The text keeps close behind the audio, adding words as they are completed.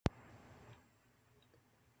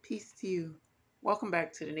Peace to you. Welcome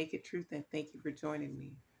back to the Naked Truth and thank you for joining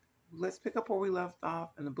me. Let's pick up where we left off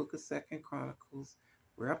in the book of Second Chronicles.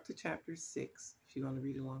 We're up to chapter 6. If you want to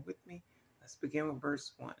read along with me, let's begin with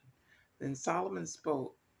verse 1. Then Solomon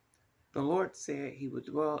spoke. The Lord said he would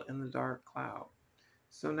dwell in the dark cloud.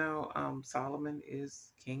 So now Solomon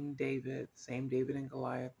is King David, same David and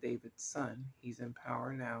Goliath, David's son. He's in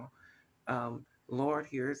power now. Lord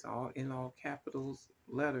here is all in all capitals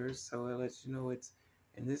letters, so it lets you know it's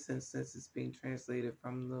in this instance it's being translated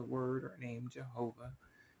from the word or name Jehovah.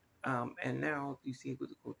 And now you see with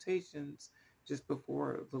the quotations just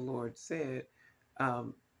before the Lord said,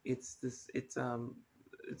 um, it's this it's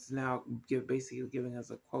now basically giving us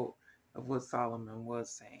a quote of what Solomon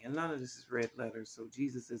was saying. And none of this is red letters, so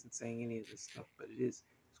Jesus isn't saying any of this stuff, but it is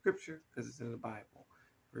scripture because it's in the Bible.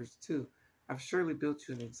 Verse 2, I've surely built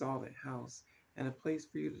you an exalted house and a place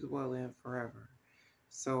for you to dwell in forever.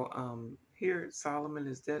 So here Solomon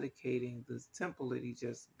is dedicating this temple that he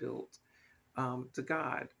just built to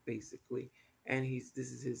God, basically. And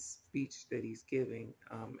this is his speech that he's giving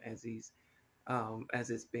as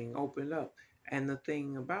it's being opened up. And the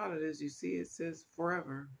thing about it is, you see, it says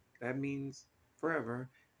forever. That means forever.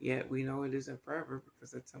 Yet we know it isn't forever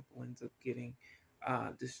because the temple ends up getting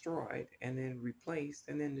destroyed and then replaced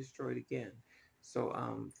and then destroyed again. So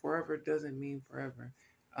forever doesn't mean forever.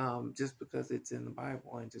 Just because it's in the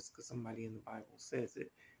Bible and just because somebody in the Bible says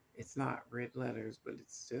it, it's not red letters, but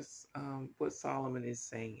it's just what Solomon is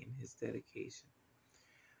saying in his dedication.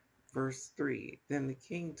 Verse 3, then the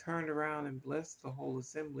king turned around and blessed the whole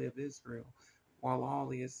assembly of Israel, while all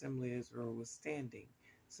the assembly of Israel was standing.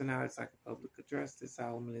 So now it's like a public address that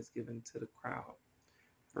Solomon is given to the crowd.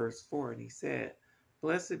 Verse 4, and he said,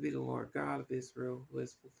 blessed be the Lord God of Israel, who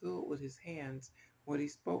has fulfilled with his hands what he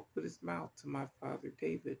spoke with his mouth to my father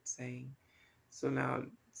David, saying. So now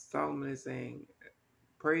Solomon is saying,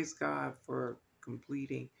 praise God for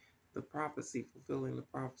completing the prophecy, fulfilling the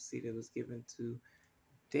prophecy that was given to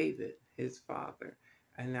David, his father.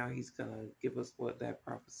 And now he's going to give us what that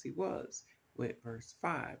prophecy was with verse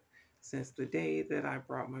 5. Since the day that I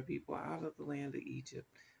brought my people out of the land of Egypt,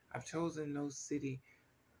 I've chosen no city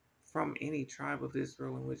from any tribe of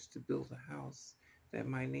Israel in which to build a house, that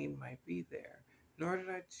my name might be there. Nor did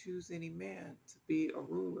I choose any man to be a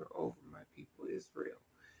ruler over my people Israel.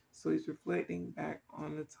 So he's reflecting back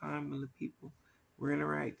on the time when the people were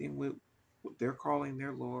interacting with what they're calling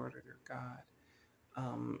their Lord or their God,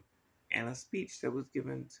 and a speech that was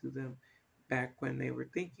given to them back when they were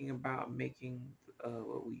thinking about making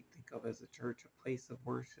what we think of as a church a place of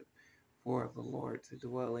worship for the Lord to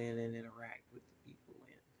dwell in and interact with the people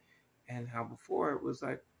in. And how before it was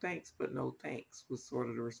like thanks but no thanks was sort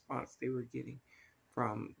of the response they were getting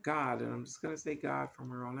from God. And I'm just going to say God from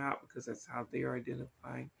here on out because that's how they are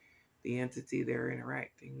identifying the entity they're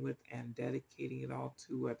interacting with and dedicating it all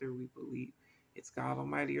to, whether we believe it's God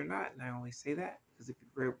Almighty or not. And I only say that because if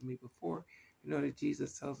you've read with me before, you know that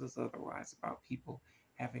Jesus tells us otherwise about people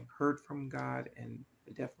having heard from God and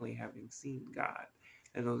definitely having seen God.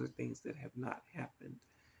 And those are things that have not happened,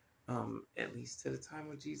 at least to the time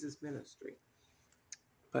of Jesus' ministry.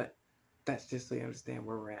 But that's just so you understand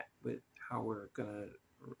where we're at with how we're going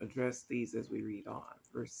to address these as we read on.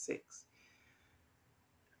 Verse 6.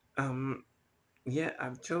 Yet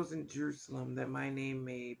I've chosen Jerusalem that my name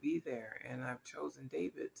may be there, and I've chosen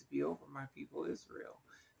David to be over my people Israel.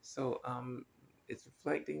 So it's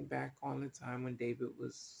reflecting back on the time when David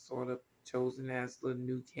was sort of chosen as the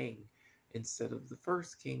new king instead of the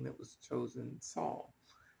first king that was chosen, Saul,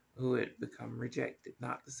 who had become rejected.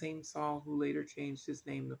 Not the same Saul who later changed his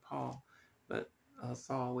name to Paul, but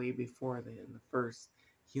Saul way before then, the first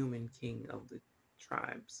human king of the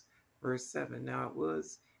tribes. Verse 7, now it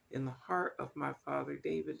was in the heart of my father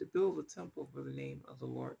David to build a temple for the name of the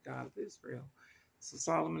Lord God of Israel. So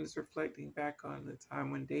Solomon is reflecting back on the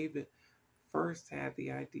time when David first had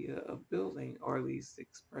the idea of building, or at least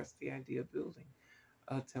expressed the idea of building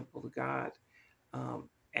a temple to God,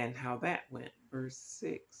 and how that went. Verse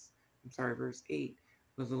 8.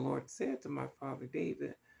 But the Lord said to my father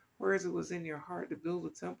David, whereas it was in your heart to build a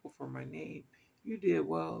temple for my name, you did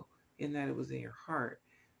well in that it was in your heart.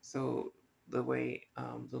 So the way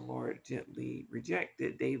the Lord gently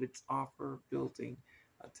rejected David's offer of building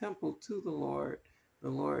a temple to the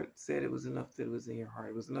Lord said it was enough that it was in your heart.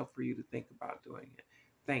 It was enough for you to think about doing it.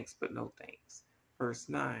 Thanks, but no thanks. Verse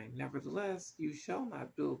 9, nevertheless, you shall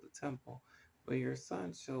not build the temple, but your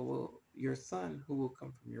son who will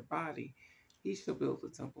come from your body, he shall build the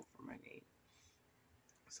temple for my name.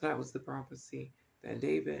 So that was the prophecy that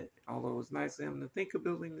David, although it was nice of him to think of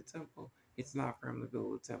building the temple, it's not for him to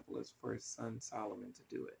build the temple, it's for his son Solomon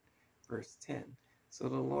to do it. Verse 10, So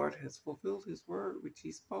the Lord has fulfilled his word which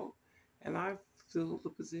he spoke, and I filled the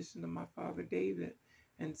position of my father David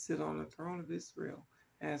and sit on the throne of Israel,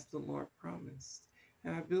 as the Lord promised.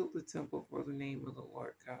 And I built the temple for the name of the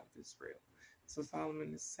Lord God of Israel. So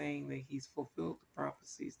Solomon is saying that he's fulfilled the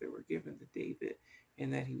prophecies that were given to David,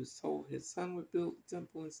 and that he was told his son would build the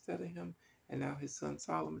temple instead of him, and now his son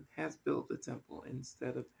Solomon has built the temple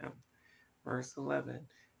instead of him. Verse 11,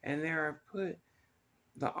 and there I put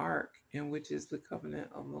the ark, in which is the covenant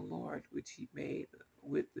of the Lord, which he made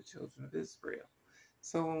with the children of Israel.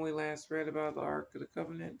 So when we last read about the Ark of the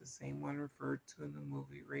Covenant, the same one referred to in the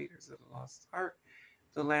movie Raiders of the Lost Ark,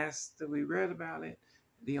 the last that we read about it,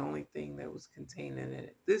 the only thing that was contained in it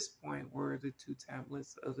at this point were the 2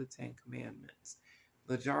 tablets of the 10 Commandments.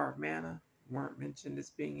 The jar of manna weren't mentioned as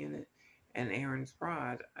being in it, and Aaron's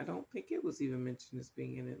rod, I don't think it was even mentioned as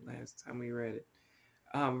being in it last time we read it.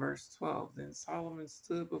 Verse 12, then Solomon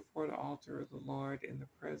stood before the altar of the Lord in the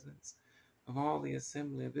presence of all the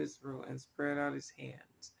assembly of Israel and spread out his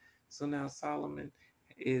hands. So now Solomon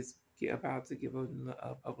is about to give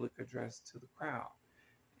a public address to the crowd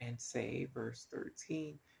and say, verse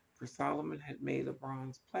 13, for Solomon had made a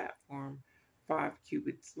bronze platform 5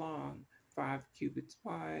 cubits long, 5 cubits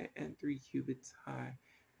wide, and 3 cubits high,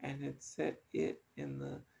 and had set it in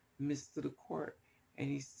the midst of the court. And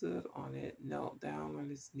he stood on it, knelt down on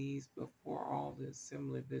his knees before all the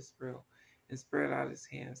assembly of Israel, and spread out his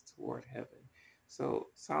hands toward heaven. So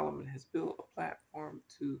Solomon has built a platform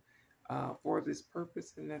for this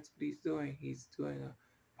purpose, and that's what he's doing. He's doing a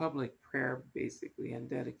public prayer, basically, and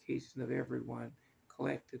dedication of everyone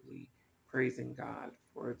collectively praising God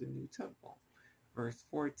for the new temple. Verse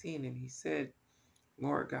 14, and he said,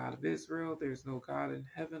 Lord God of Israel, there's no God in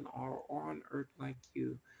heaven or on earth like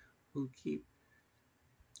you, who keep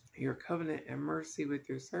your covenant and mercy with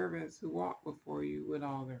your servants who walk before you with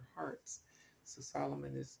all their hearts. So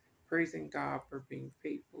Solomon is praising God for being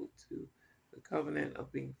faithful to the covenant,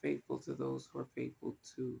 of being faithful to those who are faithful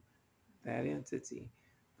to that entity.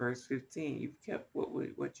 Verse 15, you've kept what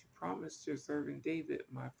you promised your servant David,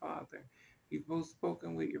 my father. You've both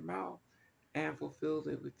spoken with your mouth and fulfilled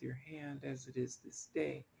it with your hand, as it is this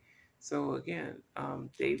day. So again,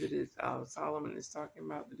 Solomon is talking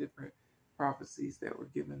about the different prophecies that were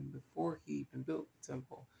given before he even built the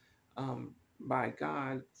temple, by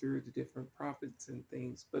God through the different prophets and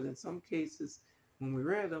things. But in some cases, when we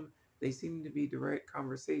read them, they seem to be direct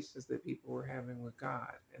conversations that people were having with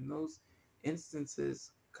God. And those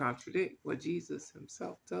instances contradict what Jesus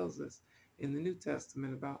himself tells us in the New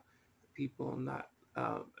Testament about people not,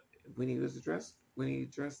 when he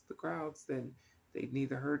addressed the crowds, then they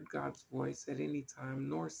neither heard God's voice at any time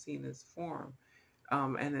nor seen his form.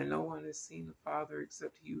 And then no one has seen the Father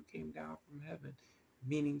except he who came down from heaven,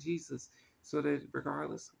 meaning Jesus. So that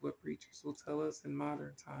regardless of what preachers will tell us in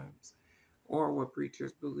modern times or what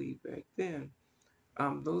preachers believed back then,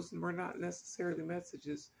 those were not necessarily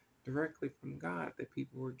messages directly from God that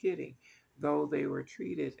people were getting, though they were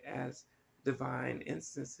treated as divine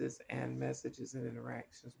instances and messages and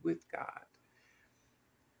interactions with God.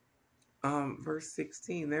 Verse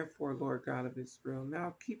 16, therefore, Lord God of Israel,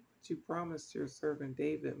 now keep what you promised your servant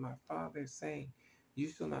David, my father, saying, you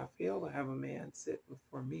shall not fail to have a man sit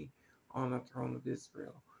before me on the throne of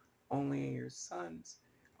Israel. Only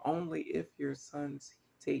if your sons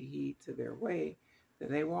take heed to their way, that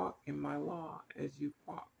they walk in my law as you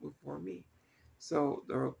walk before me. So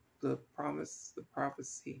the promise, the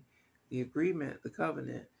prophecy, the agreement, the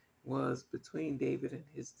covenant was between David and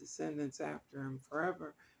his descendants after him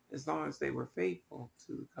forever, as long as they were faithful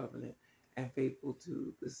to the covenant and faithful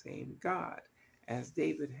to the same God, as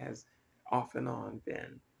David has off and on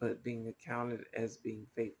been, but being accounted as being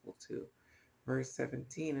faithful to. Verse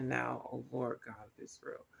 17, and now, O Lord God of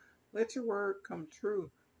Israel, let your word come true,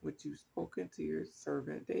 which you've spoken to your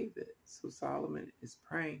servant David. So Solomon is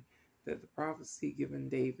praying that the prophecy given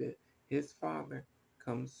David, his father,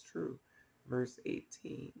 comes true. Verse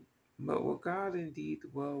 18, but will God indeed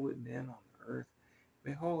dwell with men on the earth?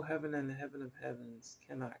 Behold, heaven and the heaven of heavens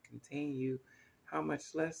cannot contain you, how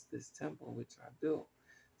much less this temple which I built.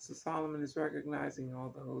 So Solomon is recognizing,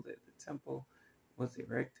 although that the temple was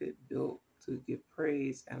erected, built to give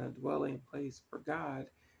praise and a dwelling place for God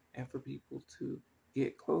and for people to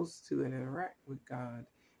get close to and interact with God,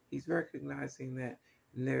 he's recognizing that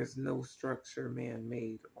there's no structure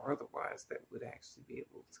man-made or otherwise that would actually be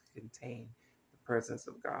able to contain the presence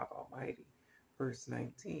of God Almighty. Verse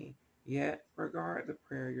 19, yet regard the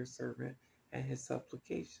prayer of your servant and his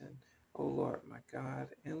supplication, O Lord my God,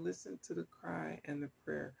 and listen to the cry and the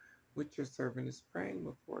prayer which your servant is praying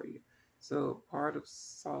before you. So part of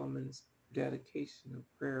Solomon's dedication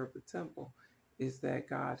of prayer of the temple is that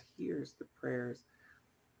God hears the prayers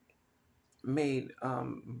made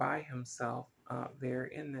by himself there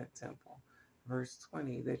in that temple. Verse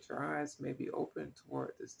 20, that your eyes may be open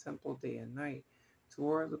toward this temple day and night,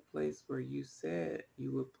 toward the place where you said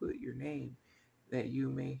you would put your name, that you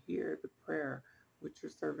may hear the prayer which your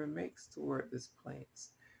servant makes toward this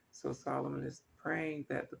place. So Solomon is praying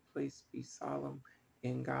that the place be solemn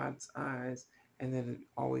in God's eyes and that it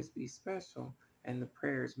always be special, and the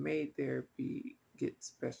prayers made there be get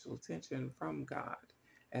special attention from God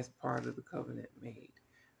as part of the covenant made.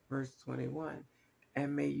 Verse 21,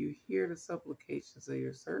 and may you hear the supplications of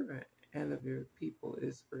your servant and of your people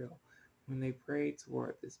Israel when they pray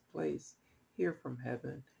toward this place. Hear from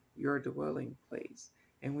heaven, your dwelling place,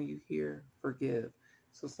 and when you hear, forgive.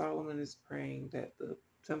 So Solomon is praying that the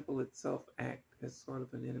temple itself act as sort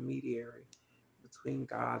of an intermediary between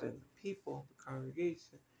God and the people, the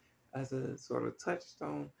congregation, as a sort of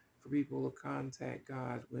touchstone for people to contact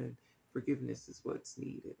God when forgiveness is what's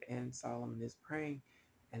needed. And Solomon is praying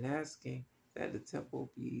and asking that the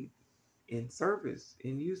temple be in service,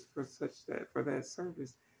 in use for such that for that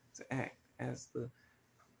service to act as the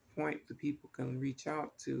point the people can reach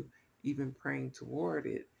out to, even praying toward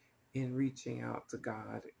it in reaching out to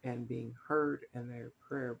God and being heard and their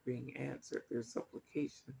prayer being answered, their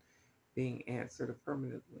supplication being answered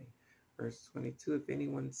affirmatively. Verse 22, if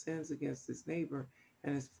anyone sins against his neighbor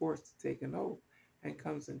and is forced to take an oath and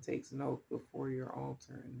comes and takes an oath before your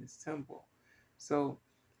altar in this temple. So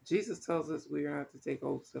Jesus tells us we are not to take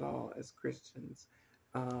oaths at all as Christians,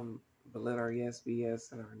 but let our yes be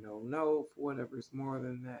yes and our no, no, for whatever is more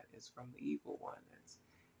than that is from the evil one. As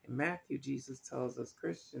in Matthew, Jesus tells us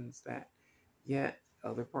Christians that, yet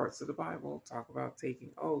other parts of the Bible talk about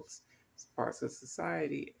taking oaths. Parts of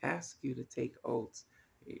society ask you to take oaths.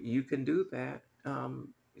 You can do that.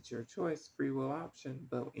 It's your choice, free will option.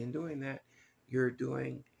 But in doing that, you're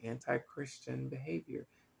doing anti-Christian behavior.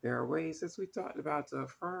 There are ways, as we talked about, to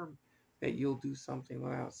affirm that you'll do something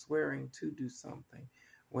without swearing to do something,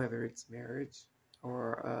 whether it's marriage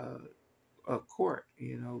or a court,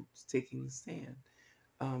 taking the stand.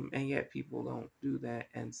 And yet people don't do that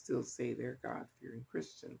and still say they're God-fearing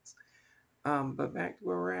Christians. But back to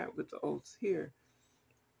where we're at with the oaths here,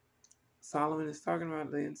 Solomon is talking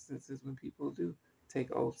about the instances when people do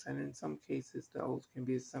take oaths, and in some cases, the oath can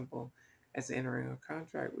be as simple as entering a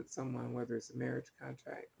contract with someone, whether it's a marriage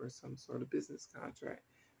contract or some sort of business contract.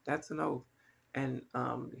 That's an oath. And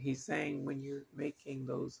he's saying when you're making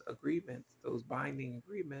those agreements, those binding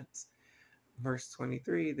agreements, verse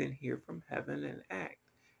 23, then hear from heaven and act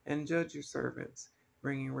and judge your servants,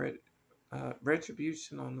 bringing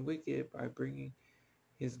retribution on the wicked by bringing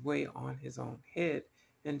his way on his own head,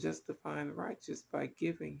 and justifying the righteous by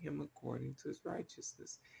giving him according to his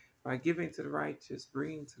righteousness. By giving to the righteous,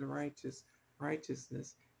 bringing to the righteous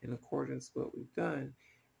righteousness in accordance with what we've done,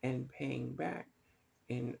 and paying back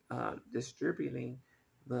in distributing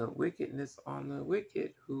the wickedness on the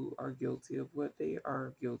wicked who are guilty of what they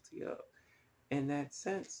are guilty of. In that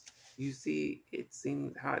sense, you see, it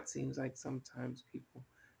seems like sometimes people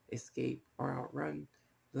escape or outrun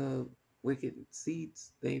the wicked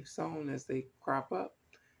seeds they've sown as they crop up,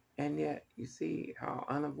 and yet you see how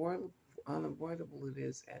unavoidable it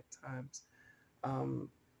is at times. Um,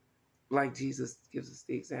 like Jesus gives us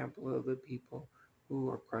the example of the people who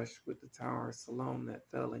were crushed with the Tower of Siloam that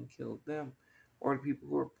fell and killed them, or the people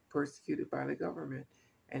who were persecuted by the government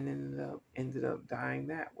and ended up dying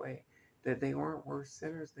that way. That they weren't worse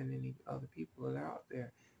sinners than any other people that are out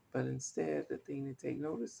there, but instead the thing to take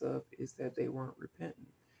notice of is that they weren't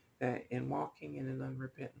repentant. That in walking in an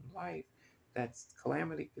unrepentant life, that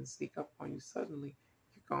calamity can sneak up on you suddenly.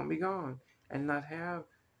 You're gonna be gone and not have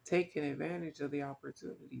taken advantage of the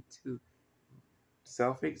opportunity to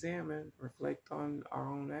self-examine, reflect on our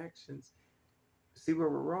own actions, see where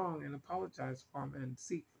we're wrong, and apologize for them and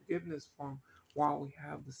seek forgiveness for them while we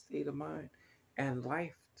have the state of mind and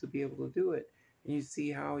life to be able to do it. And you see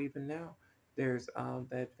how even now there's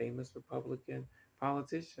that famous Republican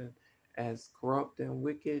politician, as corrupt and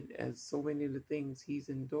wicked as so many of the things he's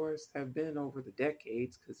endorsed have been over the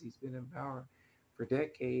decades, because he's been in power for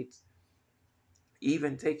decades,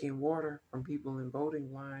 even taking water from people in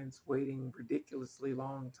voting lines, waiting ridiculously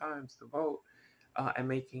long times to vote, and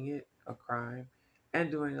making it a crime, and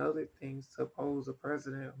doing other things to oppose a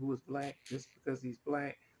president who is black just because he's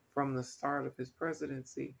black from the start of his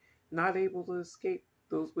presidency, not able to escape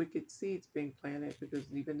those wicked seeds being planted,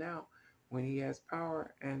 because even now, when he has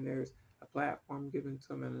power and there's a platform given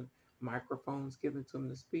to him and microphones given to him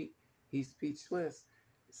to speak, he's speechless,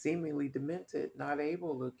 seemingly demented, not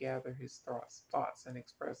able to gather his thoughts and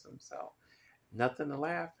express himself. Nothing to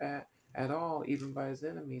laugh at, at all, even by his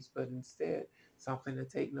enemies, but instead something to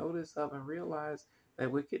take notice of and realize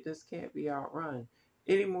that wickedness can't be outrun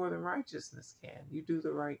any more than righteousness can. You do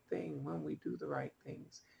the right thing when we do the right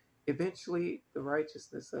things. Eventually, the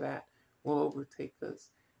righteousness of that will overtake us,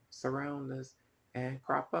 surround us, and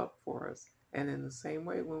crop up for us. And in the same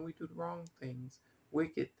way, when we do the wrong things,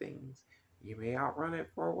 wicked things, you may outrun it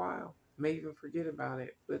for a while, may even forget about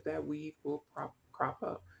it, but that weed will crop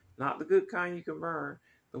up. Not the good kind you can burn,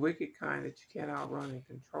 the wicked kind that you can't outrun and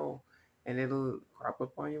control. And it'll crop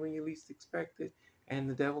up on you when you least expect it. And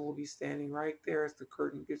the devil will be standing right there as the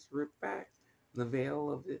curtain gets ripped back. The veil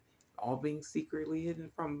of it all being secretly hidden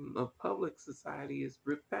from a public society is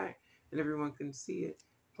ripped back, and everyone can see it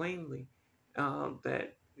plainly,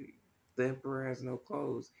 that the emperor has no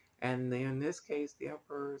clothes. And in this case, the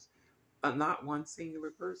emperor is not one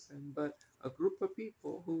singular person, but a group of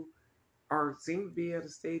people who or seem to be at a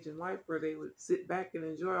stage in life where they would sit back and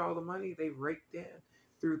enjoy all the money they've raked in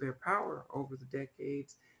through their power over the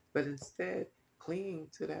decades, but instead clinging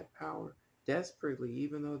to that power desperately,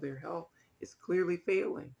 even though their health is clearly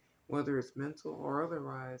failing, whether it's mental or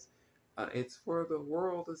otherwise. It's for the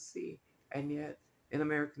world to see, and yet in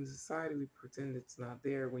American society, we pretend it's not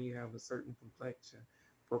there when you have a certain complexion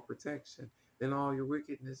for protection. Then all your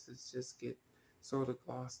wickednesses just get sort of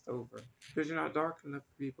glossed over because you're not dark enough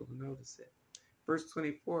for people to notice it. Verse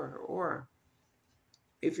 24, or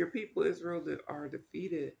if your people Israel are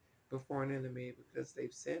defeated before an enemy because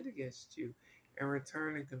they've sinned against you, and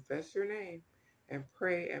return and confess your name, and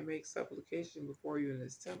pray and make supplication before you in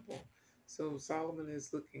this temple. So Solomon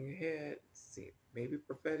is looking ahead, see, maybe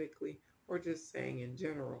prophetically, or just saying in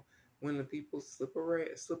general, when the people slip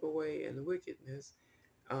away in the wickedness,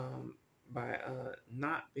 um, by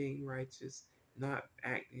not being righteous, not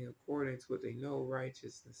acting according to what they know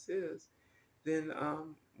righteousness is, then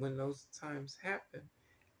when those times happen,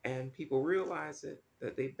 and people realize it,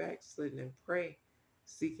 that they backslidden and pray,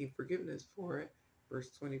 seeking forgiveness for it. Verse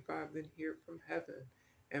 25, then hear from heaven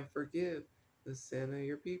and forgive the sin of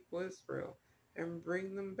your people Israel and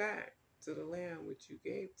bring them back to the land which you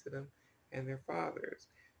gave to them and their fathers.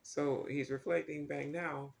 So he's reflecting back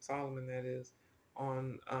now, Solomon that is,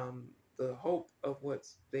 on the hope of what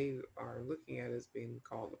they are looking at as being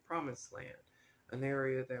called the promised land, an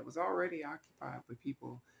area that was already occupied by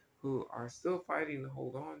people who are still fighting to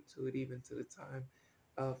hold on to it even to the time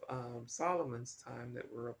of Solomon's time that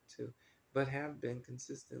we're up to, but have been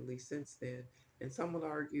consistently since then. And some would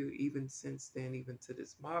argue even since then, even to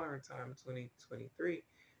this modern time, 2023,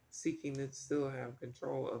 seeking to still have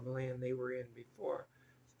control of the land they were in before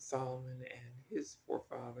Solomon and his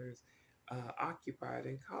forefathers occupied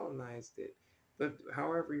and colonized it. But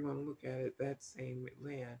however you want to look at it, that same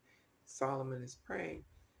land, Solomon is praying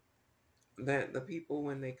that the people,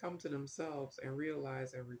 when they come to themselves and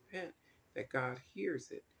realize and repent, that God hears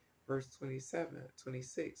it. Verse 27,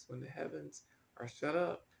 26, when the heavens are shut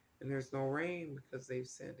up and there's no rain because they've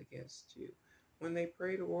sinned against you. When they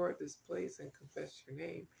pray toward this place and confess your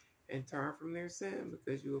name and turn from their sin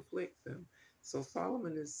because you afflict them. So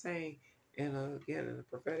Solomon is saying, again, in a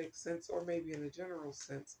prophetic sense, or maybe in a general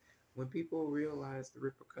sense, when people realize the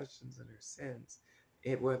repercussions of their sins,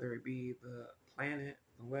 whether it be the planet,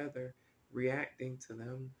 the weather, reacting to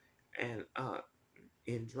them, and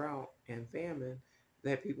in drought and famine,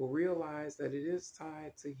 that people realize that it is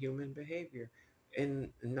tied to human behavior, and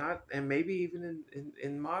not, and maybe even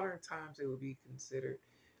in modern times it would be considered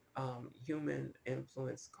human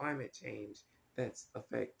influenced climate change that's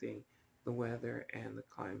affecting the weather and the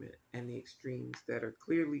climate and the extremes that are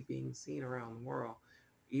clearly being seen around the world.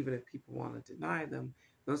 Even if people want to deny them,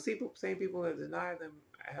 those people, same people that deny them,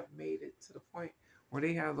 have made it to the point where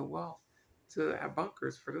they have the wealth to have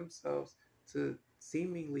bunkers for themselves to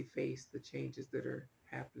seemingly face the changes that are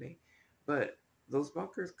happening. But those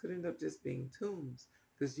bunkers could end up just being tombs,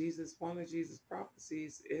 because one of Jesus'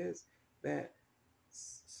 prophecies is that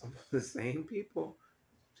some of the same people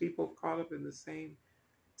caught up in the same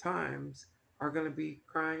times, are going to be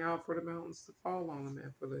crying out for the mountains to fall on them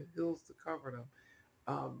and for the hills to cover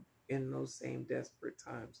them, in those same desperate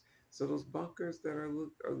times. So those bunkers that are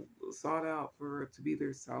sought out for to be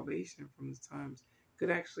their salvation from these times could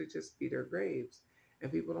actually just be their graves,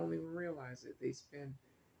 and people don't even realize it. They spend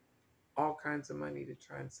all kinds of money to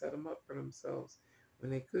try and set them up for themselves when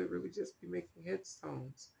they could really just be making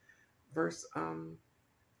headstones. Verse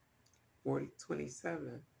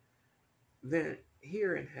 27. Then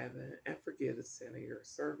hear in heaven and forgive the sin of your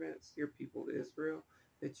servants, your people Israel,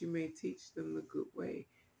 that you may teach them the good way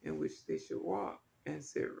in which they should walk, and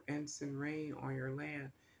send rain on your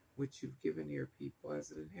land, which you've given your people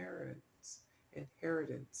as an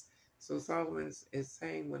inheritance. So Solomon is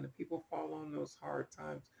saying when the people fall on those hard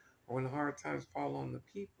times, or when the hard times fall on the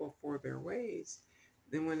people for their ways,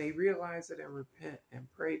 then when they realize it and repent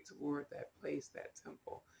and pray toward that place, that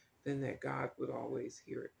temple, then that God would always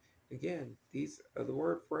hear it. Again, the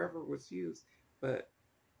word forever was used, but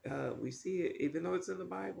we see it, even though it's in the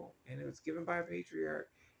Bible and it was given by a patriarch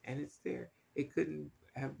and it's there, it couldn't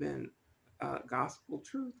have been gospel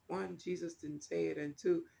truth. One, Jesus didn't say it, and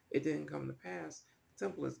two, it didn't come to pass. The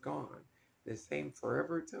temple is gone. The same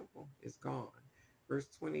forever temple is gone. Verse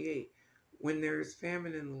 28, when there is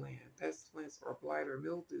famine in the land, pestilence or blight or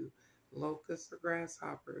mildew, locusts or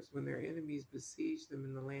grasshoppers, when their enemies besiege them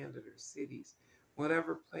in the land of their cities,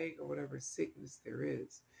 whatever plague or whatever sickness there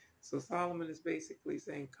is. So Solomon is basically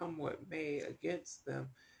saying, come what may against them,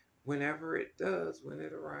 whenever it does, when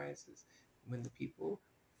it arises, when the people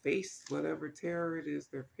face whatever terror it is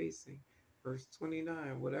they're facing. Verse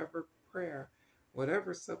 29, whatever prayer,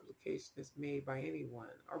 whatever supplication is made by anyone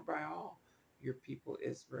or by all your people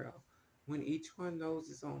Israel, when each one knows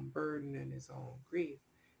his own burden and his own grief,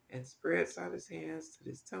 and spreads out his hands to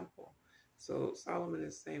this temple. So Solomon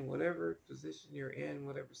is saying, whatever position you're in,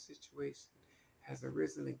 whatever situation has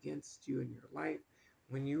arisen against you in your life,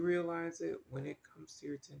 when you realize it, when it comes to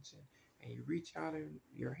your attention, and you reach out in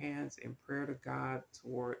your hands in prayer to God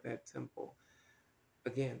toward that temple.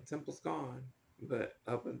 Again, temple's gone, but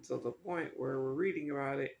up until the point where we're reading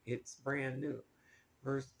about it, it's brand new.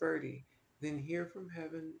 Verse 30, then hear from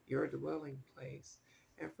heaven your dwelling place,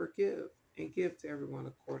 and forgive, and give to everyone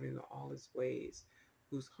according to all his ways,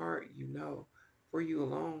 whose heart you know, for you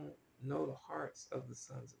alone know the hearts of the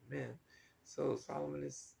sons of men. So Solomon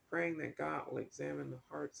is praying that God will examine the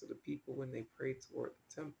hearts of the people when they pray toward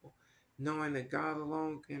the temple, knowing that God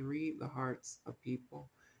alone can read the hearts of people.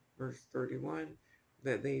 Verse 31,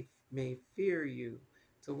 that they may fear you,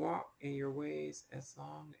 to walk in your ways as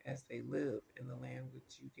long as they live in the land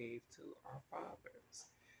which you gave to our fathers.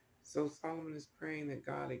 So Solomon is praying that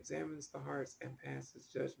God examines the hearts and passes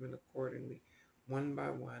judgment accordingly, one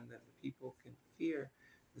by one, that the people can fear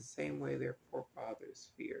the same way their forefathers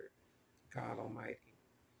feared God Almighty,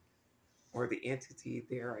 or the entity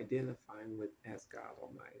they are identifying with as God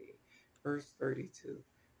Almighty. Verse 32,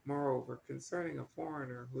 moreover, concerning a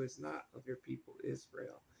foreigner who is not of your people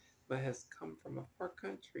Israel, but has come from a far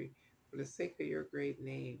country for the sake of your great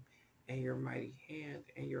name and your mighty hand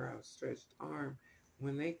and your outstretched arm,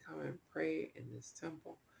 when they come and pray in this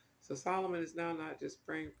temple. So Solomon is now not just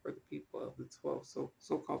praying for the people of the 12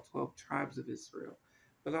 so-called 12 tribes of Israel,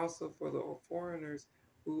 but also for the foreigners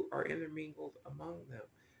who are intermingled among them.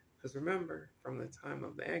 Because remember, from the time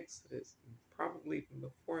of the Exodus, probably even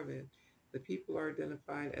before then, the people are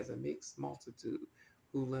identified as a mixed multitude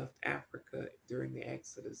who left Africa during the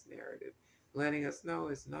Exodus narrative, letting us know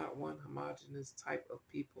it's not one homogeneous type of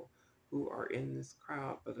people who are in this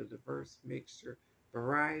crowd, but a diverse mixture,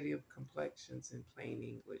 variety of complexions in plain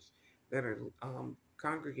English that are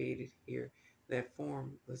congregated here that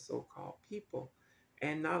form the so-called people.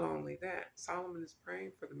 And not only that, Solomon is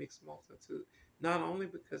praying for the mixed multitude, not only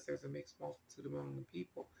because there's a mixed multitude among the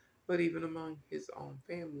people, but even among his own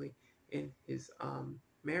family in his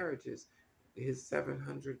marriages, his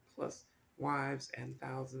 700 plus wives and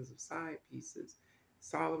thousands of side pieces.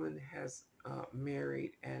 Solomon has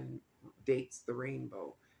married and dates the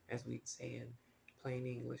rainbow, as we'd say in plain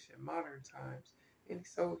English in modern times. And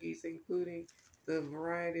so he's including the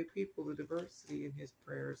variety of people, the diversity in his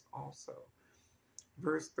prayers also.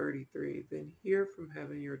 Verse 33, then hear from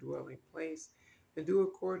heaven your dwelling place, and do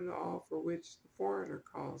according to all for which the foreigner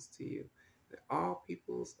calls to you, that all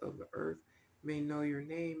peoples of the earth may know your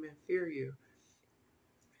name and fear you,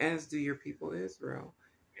 as do your people Israel,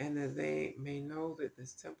 and that they may know that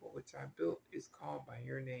this temple which I built is called by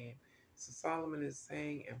your name. So Solomon is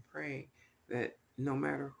saying and praying that no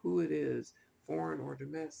matter who it is, foreign or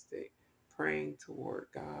domestic, praying toward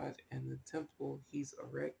God and the temple he's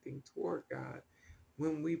erecting toward God,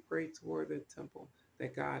 when we pray toward the temple,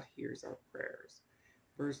 that God hears our prayers.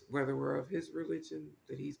 Verse, whether we're of his religion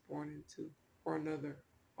that he's born into or another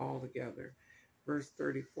altogether. Verse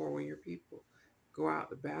 34, when your people go out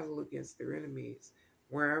to battle against their enemies,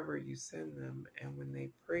 wherever you send them, and when they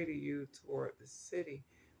pray to you toward the city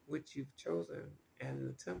which you've chosen and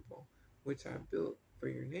the temple which I built for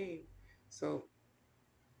your name. So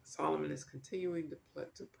Solomon is continuing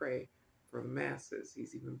to pray for the masses.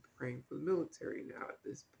 He's even praying for the military now at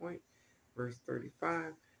this point. Verse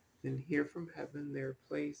 35, then hear from heaven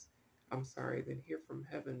then hear from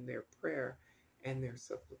heaven their prayer and their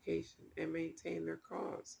supplication, and maintain their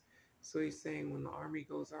cause. So he's saying when the army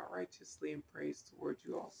goes out righteously and prays toward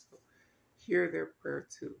you also, hear their prayer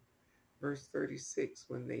too. Verse 36,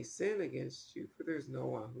 when they sin against you, for there's no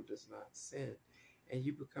one who does not sin, and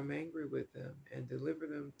you become angry with them and deliver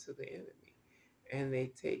them to the enemy, and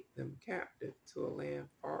they take them captive to a land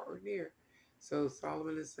far or near. So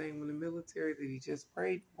Solomon is saying when the military that he just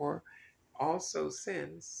prayed for also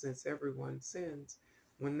sins, since everyone sins,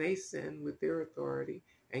 when they sin with their authority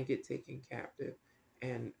and get taken captive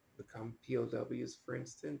and become POWs, for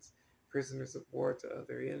instance, prisoners of war to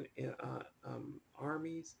other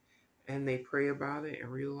armies, and they pray about it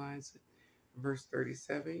and realize it. Verse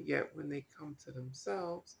 37, yet when they come to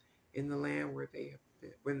themselves in the land where they have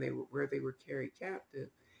been, where they were carried captive,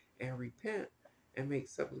 and repent and make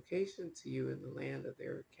supplication to you in the land of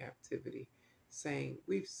their captivity, saying,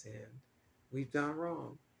 we've sinned, we've done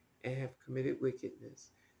wrong, and have committed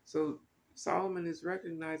wickedness. So Solomon is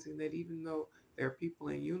recognizing that even though there are people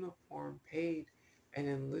in uniform paid and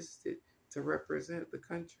enlisted to represent the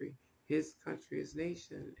country, his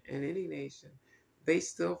nation, and any nation, they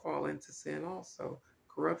still fall into sin also.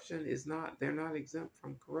 Corruption is not, they're not exempt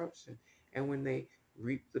from corruption. And when they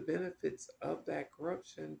reap the benefits of that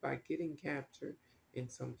corruption by getting captured, in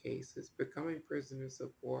some cases, becoming prisoners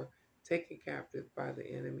of war, taken captive by the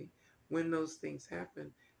enemy, when those things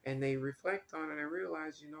happen and they reflect on it and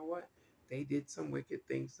realize, you know what, they did some wicked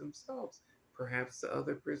things themselves. Perhaps the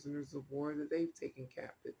other prisoners of war that they've taken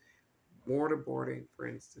captive, waterboarding, for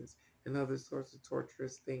instance, and other sorts of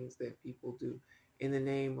torturous things that people do in the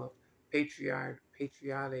name of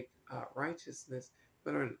patriotic righteousness,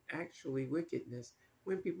 but are actually wickedness.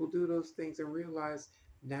 When people do those things and realize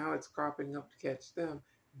now it's cropping up to catch them,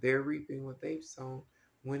 they're reaping what they've sown.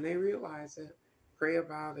 When they realize it, pray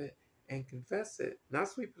about it and confess it, not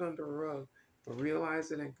sweep it under a rug, but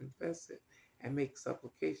realize it and confess it and make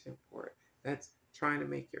supplication for it. That's trying to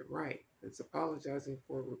make it right. It's apologizing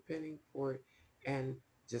for it, repenting for it, and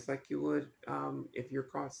just like you would if you're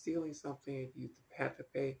caught stealing something, if you had to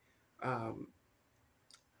pay um,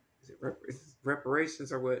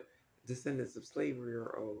 reparations, or what descendants of slavery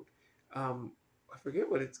are owed. I forget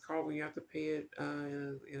what it's called when you have to pay it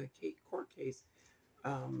in a court case.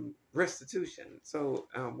 Restitution. So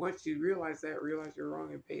once you realize you're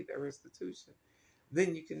wrong and paid that restitution,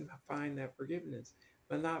 then you can find that forgiveness,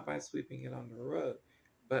 but not by sweeping it under the rug.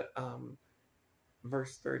 But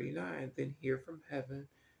verse 39, then hear from heaven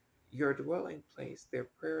your dwelling place, their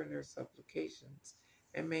prayer and their supplications,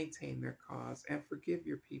 and maintain their cause, and forgive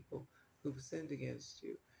your people who've sinned against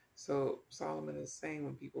you. So Solomon is saying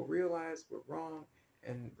when people realize we're wrong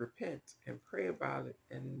and repent and pray about it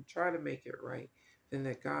and try to make it right, then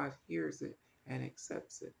that God hears it and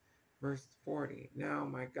accepts it. Verse 40, now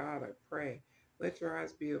my God, I pray, let your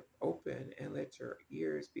eyes be open and let your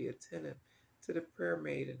ears be attentive to the prayer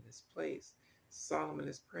made in this place. Solomon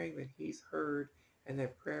is praying that he's heard and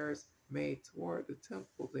that prayers made toward the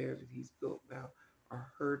temple there that he's built now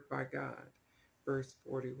are heard by God. Verse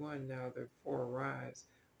 41, now therefore arise,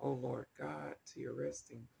 O Lord God, to your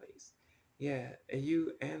resting place. Yeah, and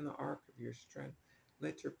you and the ark of your strength.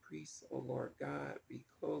 Let your priests, O Lord God, be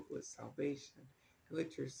clothed with salvation, and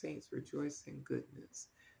let your saints rejoice in goodness.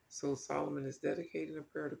 So Solomon is dedicating a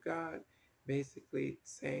prayer to God, basically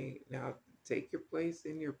saying, now take your place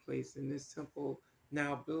in this temple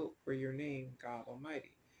now built for your name, God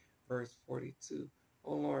Almighty. Verse 42,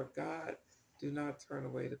 O Lord God, do not turn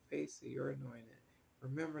away the face of your anointed.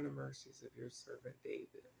 Remember the mercies of your servant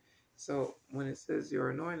David. So when it says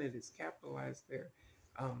your anointed, is capitalized there.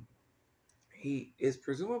 Um, he is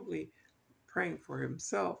presumably praying for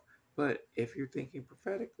himself, but if you're thinking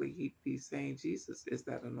prophetically, he'd be saying Jesus is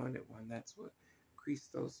that anointed one. That's what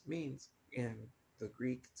Christos means in the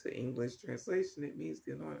Greek to English translation. It means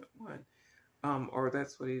the anointed one, or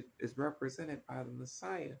that's what is represented by the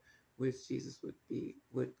Messiah, which Jesus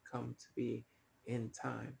would come to be in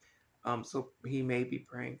time. So he may be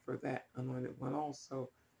praying for that anointed one also,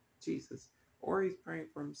 Jesus, or he's praying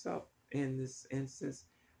for himself in this instance.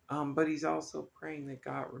 But he's also praying that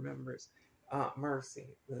God remembers mercy,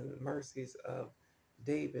 the mercies of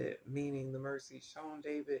David, meaning the mercy shown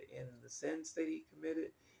David in the sins that he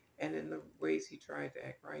committed and in the ways he tried to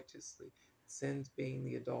act righteously. Sins being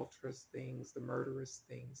the adulterous things, the murderous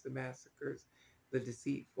things, the massacres, the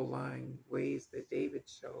deceitful, lying ways that David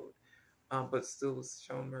showed, but still was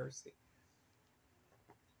shown mercy.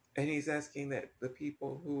 And he's asking that the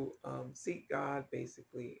people who seek God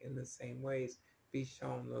basically in the same ways be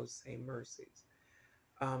shown those same mercies.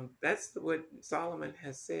 What Solomon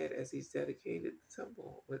has said as he's dedicated the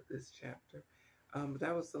temple with this chapter.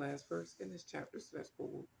 That was the last verse in this chapter, so that's what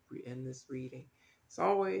we'll end this reading. As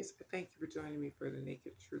always, I thank you for joining me for the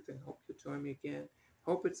Naked Truth, and hope you'll join me again.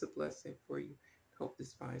 Hope it's a blessing for you. Hope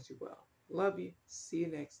this finds you well. Love you. See you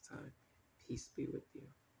next time. Peace be with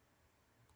you.